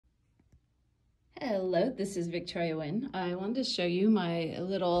Hello, this is Victoria Wynn. I wanted to show you my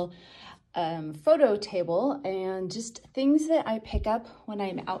little photo table and just things that I pick up when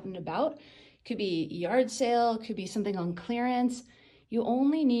I'm out and about. Could be yard sale, could be something on clearance. You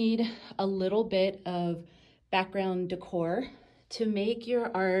only need a little bit of background decor to make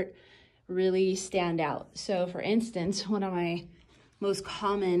your art really stand out. So for instance, one of my most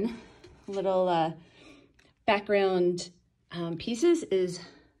common little background pieces is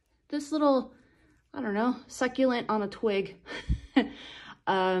this little, I don't know, succulent on a twig.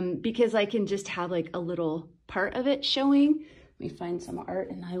 Because I can just have like a little part of it showing. Let me find some art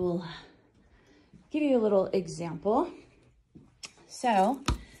and I will give you a little example. So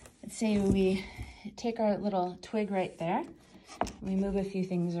let's say we take our little twig right there. We move a few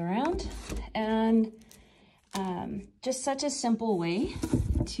things around and just such a simple way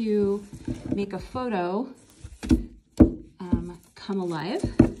to make a photo come alive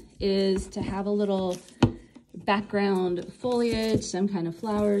is to have a little background foliage, some kind of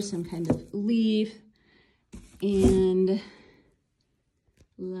flowers, some kind of leaf, and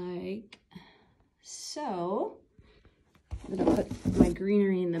like so. I'm gonna put my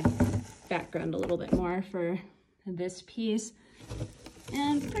greenery in the background a little bit more for this piece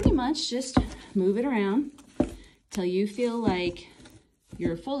and pretty much just move it around till you feel like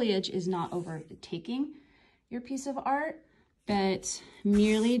your foliage is not overtaking your piece of art, but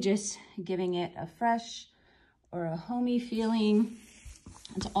merely just giving it a fresh or a homey feeling.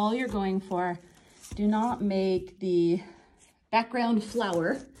 That's all you're going for. Do not make the background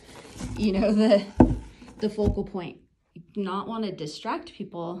flower, you know, the focal point. You do not want to distract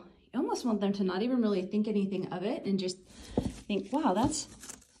people. You almost want them to not even really think anything of it and just think, wow, that's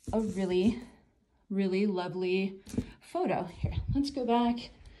a really, really lovely photo. Here, let's go back.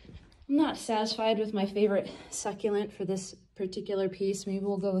 I'm not satisfied with my favorite succulent for this particular piece. Maybe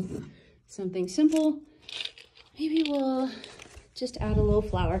we'll go with something simple. Maybe we'll just add a little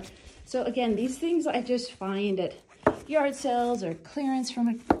flower. So again, these things I just find at yard sales or clearance from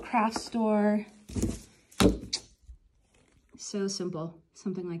a craft store. So simple,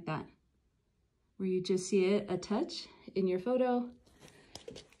 something like that, where you just see it a touch in your photo.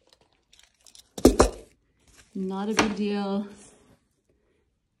 Not a big deal.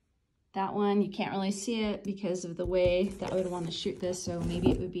 That one, you can't really see it because of the way that I would want to shoot this, so maybe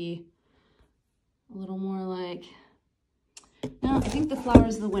it would be a little more like, no, I think the flower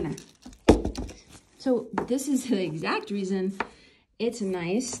is the winner. So this is the exact reason it's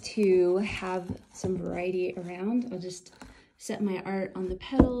nice to have some variety around. I'll just set my art on the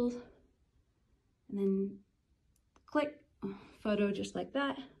petals and then click, photo just like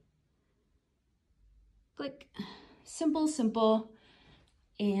that. Click, simple, simple.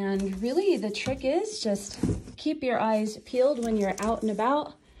 And really the trick is just keep your eyes peeled when you're out and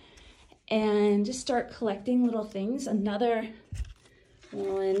about and just start collecting little things. Another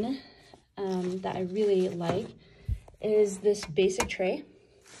one that I really like is this basic tray.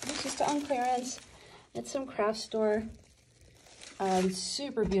 It's just on clearance at some craft store.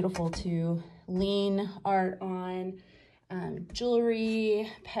 Super beautiful to lean art on,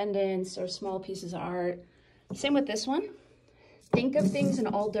 jewelry, pendants, or small pieces of art. Same with this one. Think of things in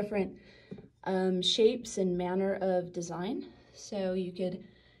all different shapes and manner of design. So you could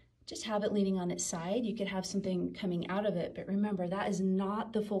just have it leaning on its side. You could have something coming out of it, but remember, that is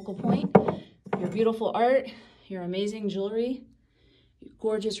not the focal point. Your beautiful art, your amazing jewelry, your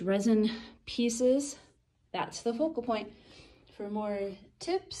gorgeous resin pieces, that's the focal point. For more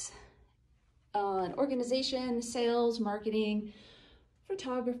tips on organization, sales, marketing,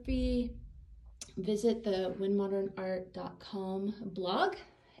 photography, visit the wynnmodernart.com blog,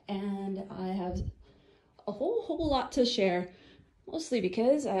 and I have a whole lot to share, mostly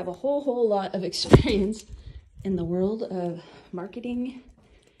because I have a whole lot of experience in the world of marketing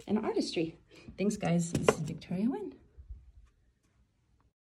and artistry. Thanks guys, this is Victoria Wynn.